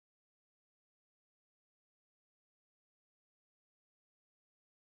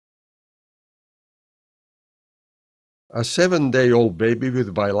A 7-day-old baby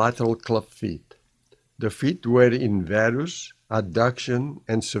with bilateral club feet. The feet were in varus, adduction,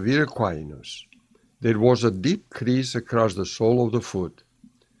 and severe equinus. There was a deep crease across the sole of the foot,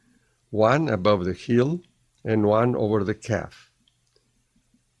 one above the heel and one over the calf.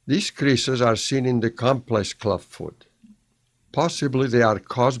 These creases are seen in the complex clubfoot. Possibly they are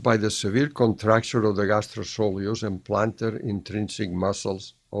caused by the severe contraction of the gastrosoleus and plantar intrinsic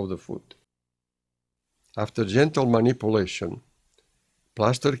muscles of the foot. After gentle manipulation,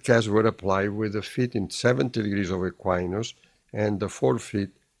 plaster casts were applied with the feet in 70 degrees of equinus and the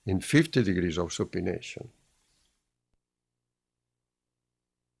forefeet in 50 degrees of supination.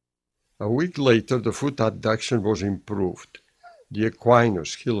 A week later, the foot adduction was improved. The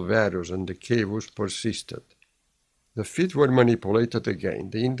equinus, heel varus, and the cavus persisted. The feet were manipulated again.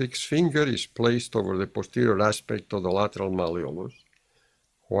 The index finger is placed over the posterior aspect of the lateral malleolus,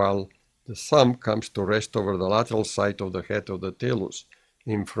 while the thumb comes to rest over the lateral side of the head of the talus,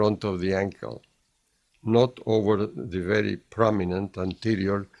 in front of the ankle, not over the very prominent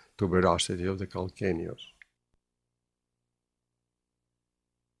anterior tuberosity of the calcaneus.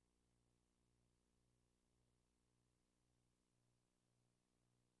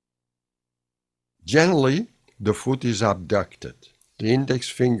 Generally, the foot is abducted. The index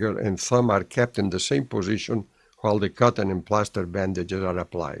finger and thumb are kept in the same position while the cotton and plaster bandages are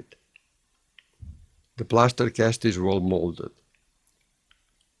applied. The plaster cast is well molded.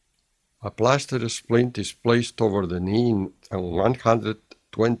 A plaster splint is placed over the knee in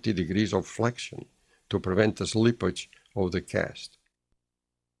 120 degrees of flexion to prevent the slippage of the cast.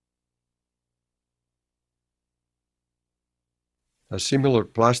 A similar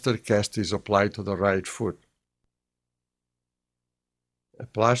plaster cast is applied to the right foot. A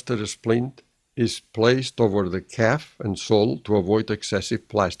plaster splint is placed over the calf and sole to avoid excessive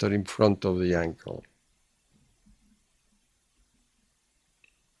plaster in front of the ankle.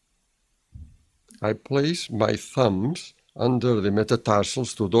 I place my thumbs under the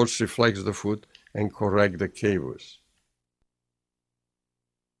metatarsals to dorsiflex the foot and correct the cavus.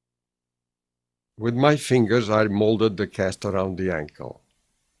 With my fingers, I molded the cast around the ankle.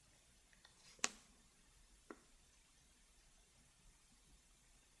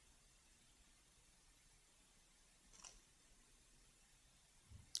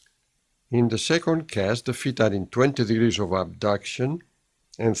 In the second cast, the feet are in 20 degrees of abduction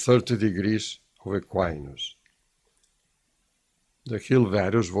and 30 degrees of equinus. The heel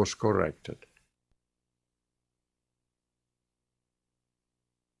varus was corrected.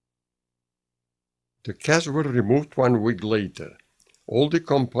 The casts were removed 1 week later. All the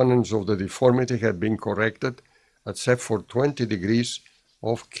components of the deformity had been corrected except for 20 degrees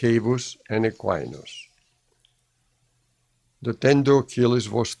of cavus and equinus. The tendo Achilles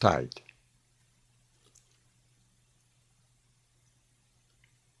was tied.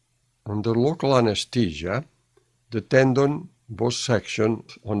 Under local anesthesia, the tendon was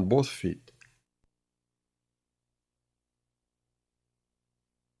sectioned on both feet.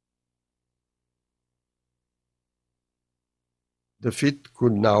 The feet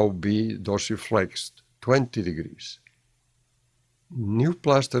could now be dorsiflexed 20 degrees. New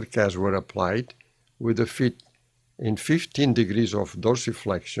plaster casts were applied with the feet in 15 degrees of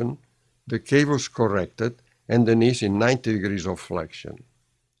dorsiflexion, the cavus corrected, and the knees in 90 degrees of flexion.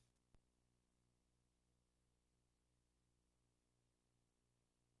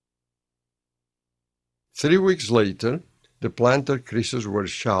 Three weeks later, the plantar creases were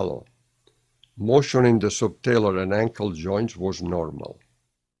shallow. Motion in the subtalar and ankle joints was normal.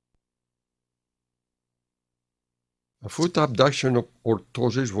 A foot abduction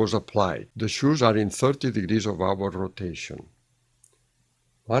orthosis was applied. The shoes are in 30 degrees of outward rotation.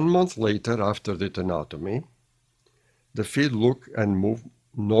 1 month later, after the tenotomy, the feet look and move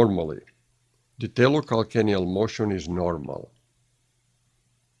normally. The talocalcaneal motion is normal.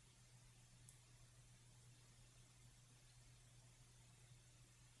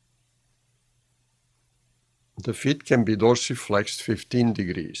 The feet can be dorsiflexed 15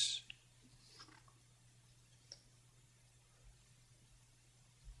 degrees.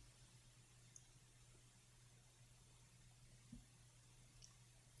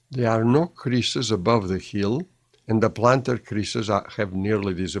 There are no creases above the heel, and the plantar creases have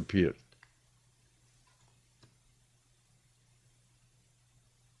nearly disappeared.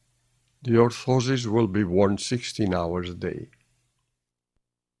 The orthosis will be worn 16 hours a day.